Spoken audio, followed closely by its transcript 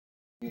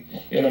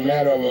in a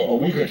matter of a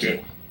week or two.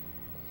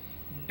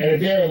 And if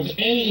there was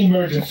any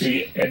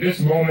emergency at this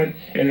moment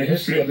in the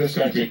history of this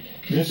country,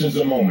 this is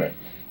the moment.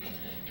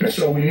 And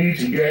so we need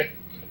to get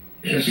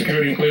his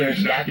security and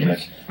clearance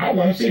documents. I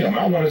want to see them.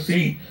 I want to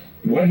see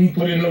what he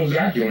put in those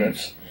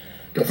documents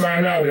to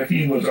find out if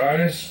he was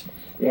honest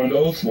on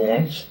those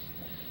forms.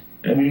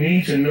 And we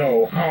need to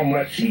know how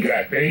much he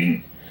got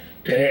paid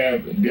to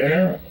have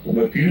dinner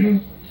with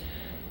Putin.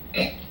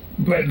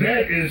 But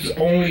that is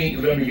only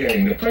the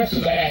beginning. The press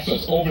has asked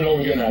us over and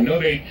over again. I know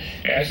they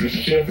asked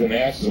Mr. Schiff and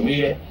asked the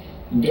leader,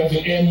 does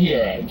it end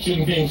here?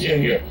 Shouldn't things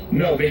end here?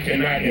 No, they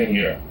cannot end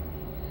here.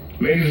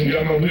 Ladies and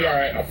gentlemen, we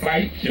are in a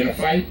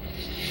fight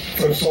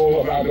for the soul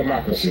of our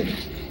democracy.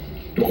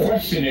 The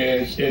question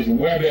is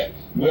whether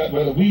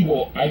we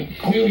will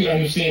clearly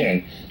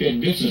understand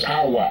that this is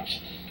our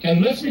watch.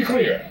 And let's be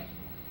clear.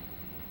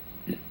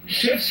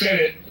 Schiff said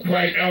it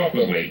quite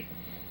eloquently.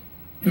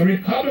 The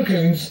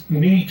Republicans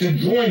need to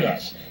join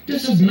us.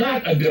 This is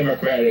not a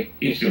Democratic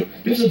issue.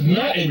 This is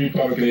not a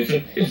Republican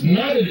issue. It's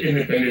not an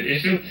independent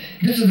issue.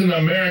 This is an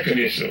American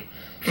issue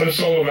for the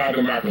soul of our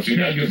democracy.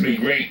 Now it gives me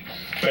great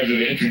pleasure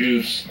to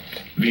introduce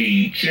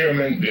the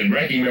chairman, the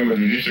ranking member of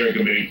the Judiciary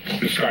Committee,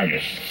 Ms.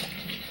 Conyers.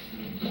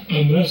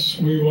 Unless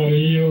we want to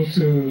yield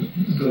to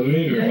the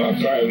leader. Oh, I'm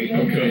sorry.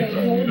 Okay.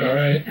 All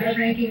right. Our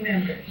ranking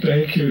member.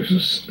 Thank you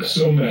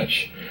so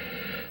much.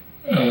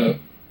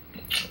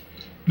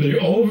 The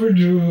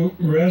overdue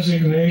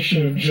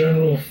resignation of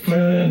General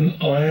Flynn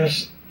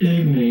last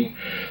evening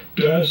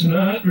does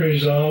not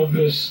resolve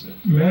this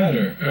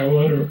matter. I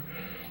want to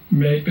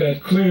make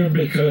that clear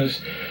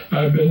because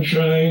I've been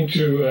trying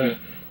to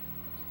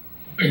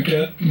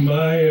get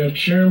my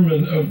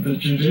chairman of the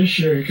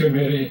Judiciary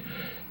Committee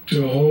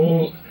to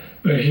hold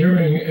a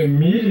hearing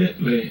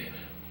immediately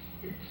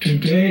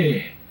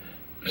today,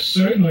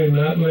 certainly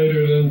not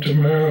later than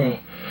tomorrow.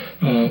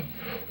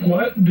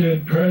 What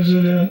did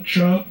President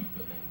Trump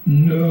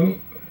know,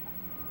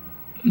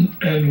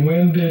 and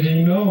when did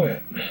he know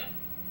it?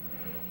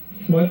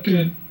 What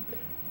did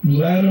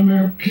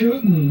Vladimir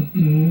Putin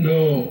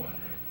know,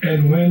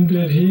 and when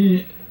did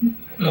he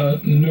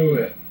knew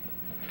it?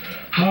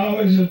 How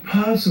is it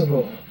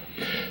possible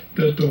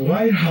that the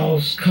White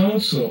House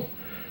counsel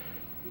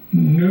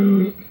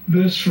knew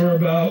this for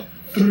about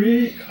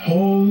 3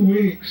 whole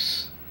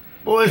weeks?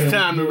 Boy, it's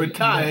time to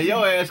retire.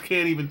 Your ass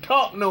can't even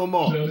talk no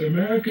more. Now, the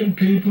American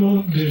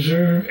people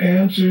deserve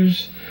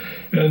answers,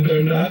 and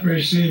they're not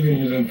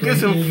receiving them from Get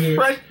some either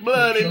fresh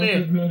blood the in Trump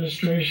there.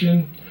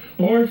 administration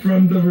or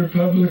from the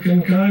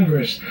Republican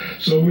Congress.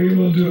 So we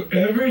will do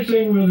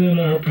everything within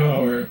our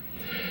power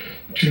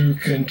to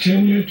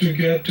continue to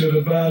get to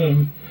the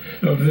bottom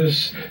of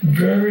this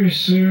very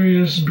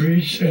serious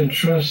breach in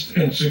trust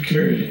and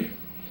security.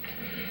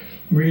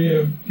 We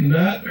have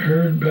not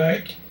heard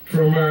back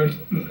from our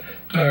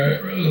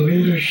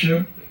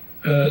leadership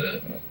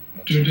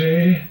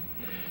today,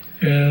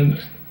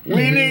 and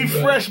We need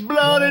fresh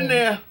blood in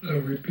there.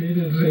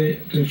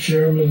 Repeatedly to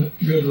Chairman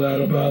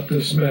Goodlatte about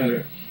this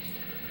matter.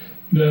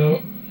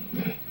 Now,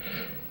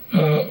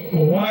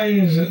 why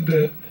is it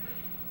that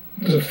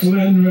the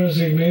Flynn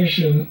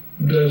resignation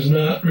does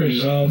not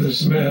resolve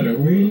this matter?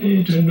 We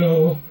need to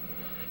know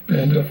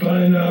and to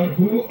find out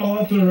who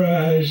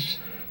authorized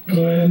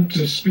Flynn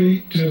to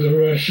speak to the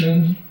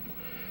Russians.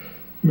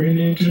 We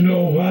need to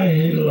know why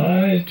he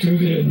lied to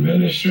the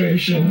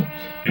administration.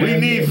 We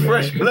and need the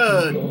fresh American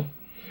blood. people,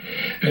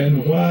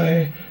 and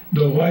why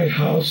the White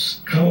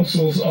House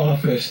counsel's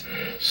office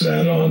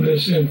sat on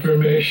this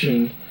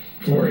information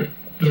for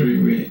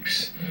 3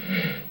 weeks.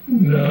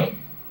 Now,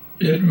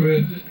 it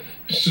would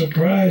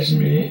surprise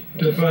me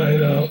to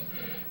find out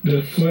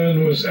that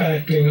Flynn was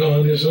acting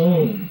on his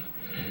own.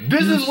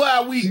 This is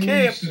why we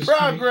can't seems to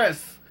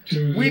progress.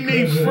 We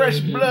need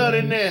fresh blood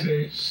in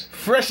there.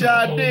 Fresh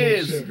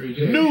ideas.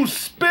 New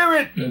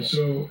spirit. And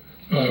so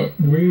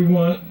we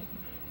want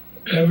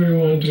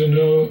everyone to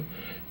know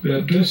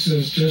that this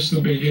is just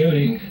the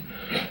beginning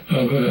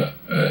of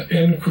an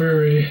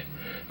inquiry,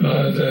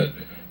 that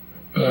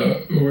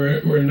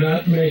we're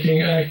not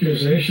making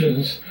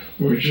accusations.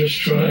 We're just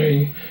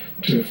trying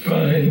to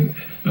find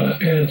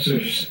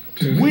answers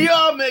to We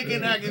are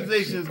making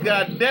accusations,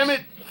 God damn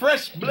it.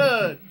 Fresh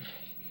blood.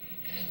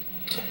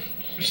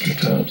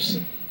 Mr.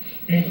 Thompson.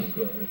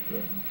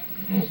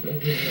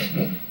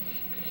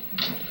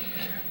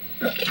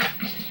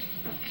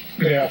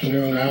 Good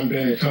afternoon. I'm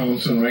Benny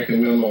Thompson,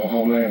 ranking member of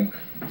Homeland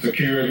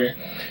Security.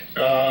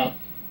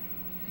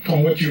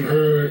 From what you've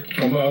heard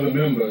from other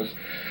members,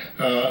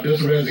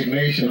 this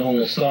resignation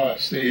only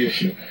starts the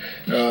issue.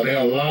 There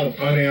are a lot of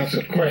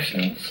unanswered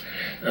questions.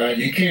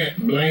 You can't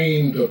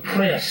blame the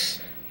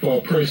press for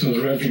a person's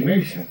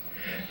resignation.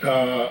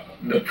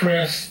 The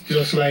press,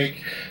 just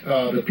like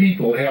the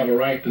people, have a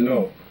right to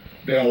know.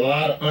 There are a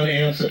lot of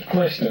unanswered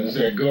questions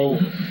that go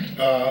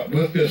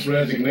with this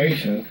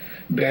resignation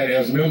that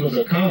as members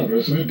of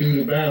Congress, we're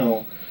duty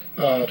bound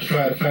to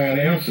try to find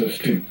answers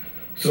to.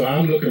 So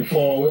I'm looking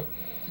forward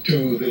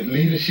to the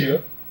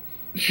leadership,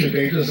 should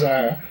they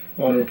desire,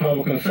 on the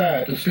Republican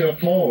side, to step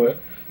forward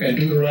and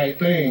do the right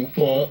thing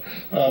for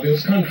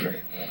this country.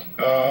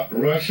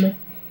 Russia,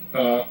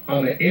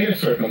 under any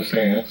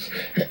circumstance,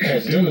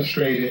 has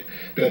demonstrated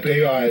that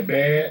they are a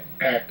bad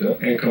actor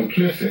and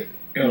complicit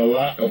in a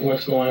lot of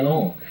what's going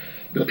on.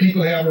 The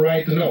people have a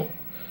right to know.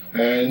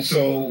 And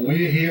so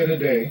we're here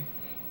today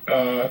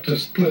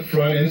to put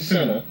front and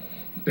center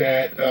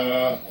that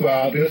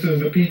while this is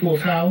the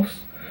people's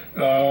house,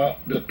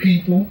 the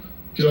people,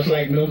 just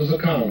like members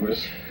of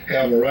Congress,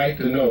 have a right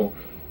to know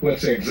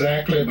what's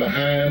exactly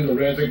behind the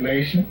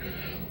resignation,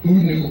 who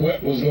knew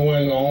what was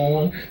going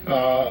on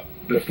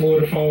before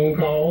the phone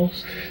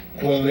calls,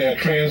 whether there are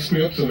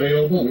transcripts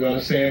available. We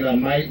understand there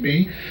might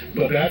be,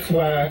 but that's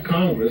why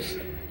Congress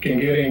can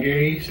get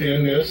engaged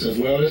in this as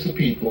well as the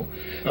people,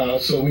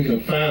 so we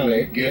can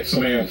finally get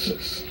some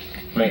answers.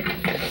 Thank you.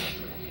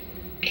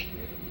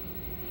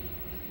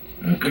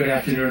 Good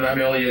afternoon. I'm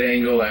Elliot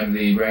Engel. I'm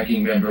the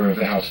ranking member of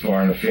the House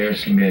Foreign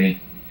Affairs Committee.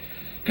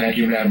 Thank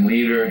you, Madam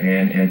Leader,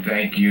 and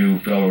thank you,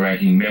 fellow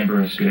ranking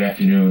members. Good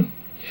afternoon.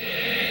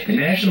 The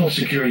National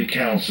Security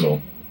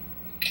Council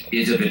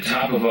is at the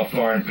top of our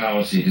foreign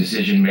policy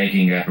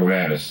decision-making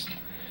apparatus.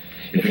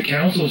 If the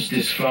Council is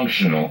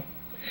dysfunctional,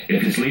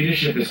 if its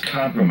leadership is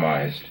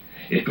compromised,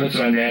 it puts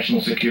our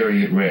national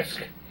security at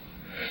risk.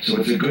 So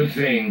it's a good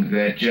thing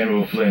that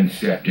General Flynn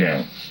stepped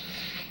down.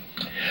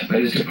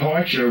 But his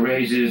departure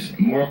raises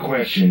more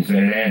questions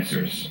than it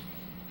answers.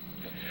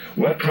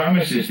 What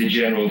promises did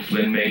General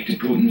Flynn make to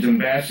Putin's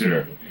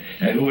ambassador,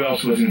 and who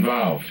else was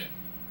involved?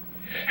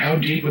 How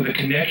deep were the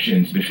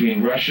connections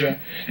between Russia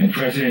and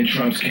President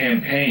Trump's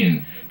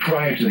campaign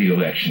prior to the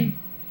election?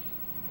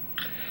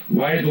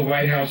 Why did the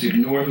White House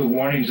ignore the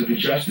warnings of the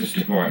Justice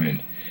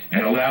Department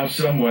and allow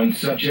someone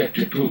subject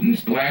to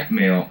Putin's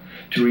blackmail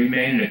to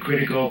remain in a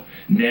critical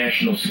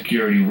national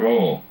security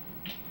role?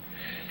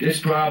 This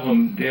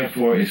problem,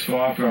 therefore, is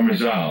far from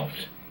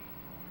resolved.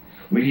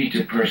 We need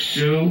to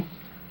pursue,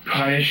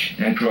 punish,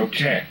 and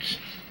protect.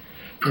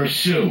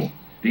 Pursue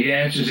the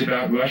answers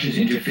about Russia's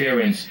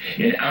interference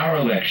in our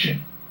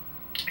election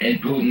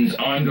and Putin's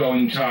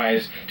ongoing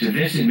ties to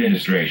this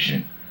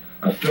administration,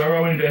 a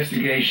thorough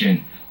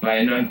investigation by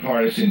a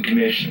nonpartisan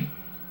commission.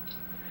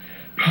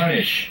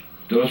 Punish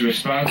those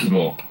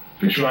responsible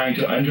for trying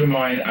to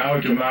undermine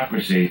our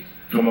democracy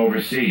from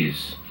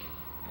overseas,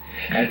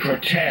 and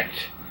protect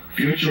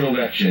future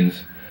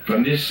elections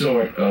from this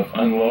sort of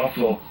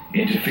unlawful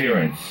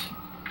interference.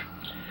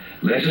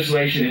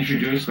 Legislation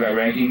introduced by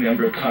Ranking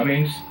Member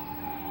Cummings,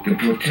 the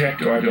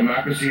Protect Our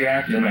Democracy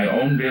Act, and my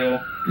own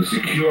bill, the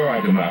Secure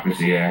Our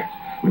Democracy Act,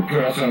 would put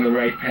us on the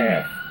right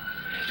path.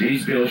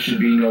 These bills should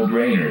be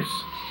no-brainers.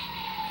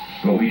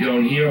 But we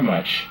don't hear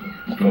much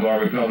from our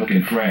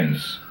Republican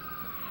friends.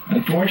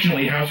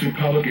 Unfortunately, House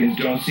Republicans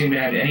don't seem to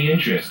have any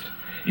interest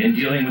in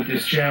dealing with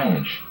this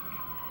challenge.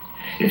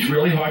 It's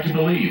really hard to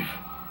believe.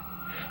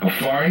 A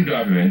foreign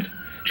government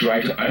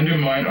tried to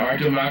undermine our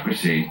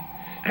democracy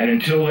and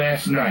until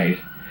last night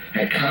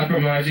had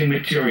compromising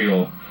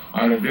material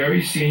on a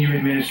very senior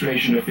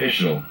administration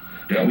official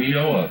that we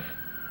know of.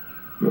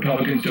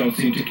 Republicans don't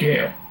seem to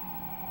care.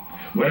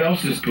 What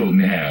else does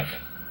Putin have?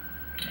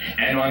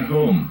 And on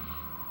whom?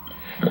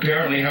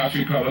 Apparently, House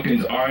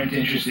Republicans aren't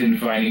interested in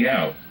finding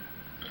out.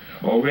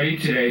 Already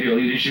today, their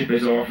leadership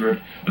has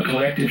offered a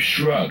collective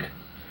shrug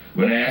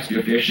when asked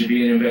if there should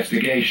be an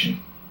investigation.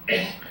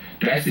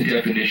 That's the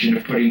definition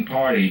of putting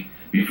party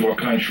before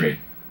country.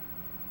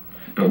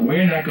 But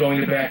we're not going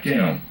to back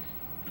down.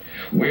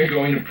 We're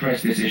going to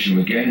press this issue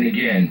again and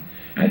again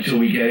until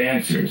we get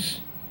answers.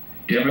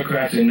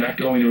 Democrats are not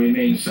going to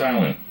remain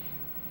silent.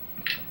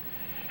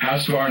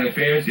 House Foreign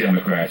Affairs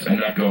Democrats are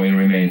not going to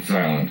remain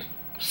silent.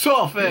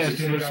 Soft-ass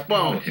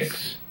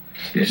response.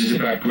 This is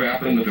about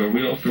grappling with a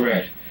real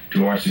threat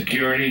to our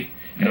security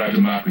and our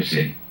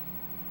democracy.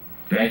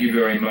 Thank you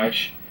very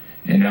much.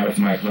 And now it's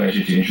my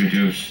pleasure to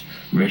introduce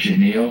Richard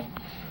Neal,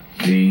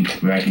 the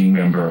ranking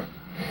member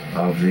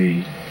of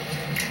the...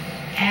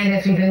 And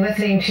as we've been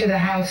listening to the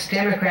House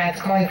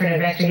Democrats calling for an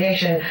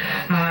investigation,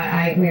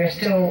 we are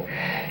still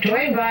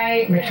joined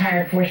by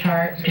retired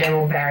four-star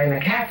General Barry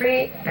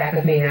McCaffrey. Back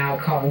with me now,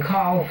 Colin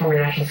Kahl, former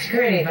National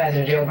Security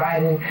Advisor to Joe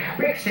Biden,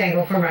 Rick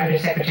Stengel, former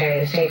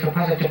Undersecretary of State for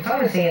Public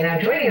Diplomacy, and now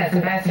joining us,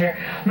 Ambassador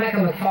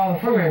Michael McFaul,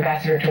 former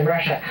ambassador to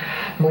Russia,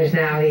 who is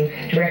now the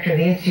director of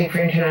the Institute for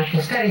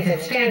International Studies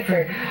at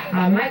Stanford.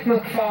 Mike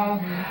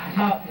McFaul,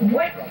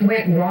 what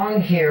went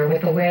wrong here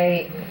with the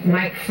way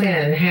Mike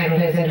Flynn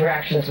handled his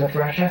interactions with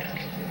Russia?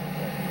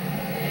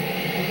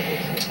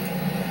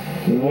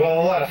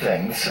 Well, a lot of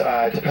things.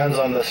 It depends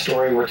on the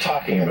story we're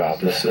talking about.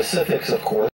 The specifics, of course,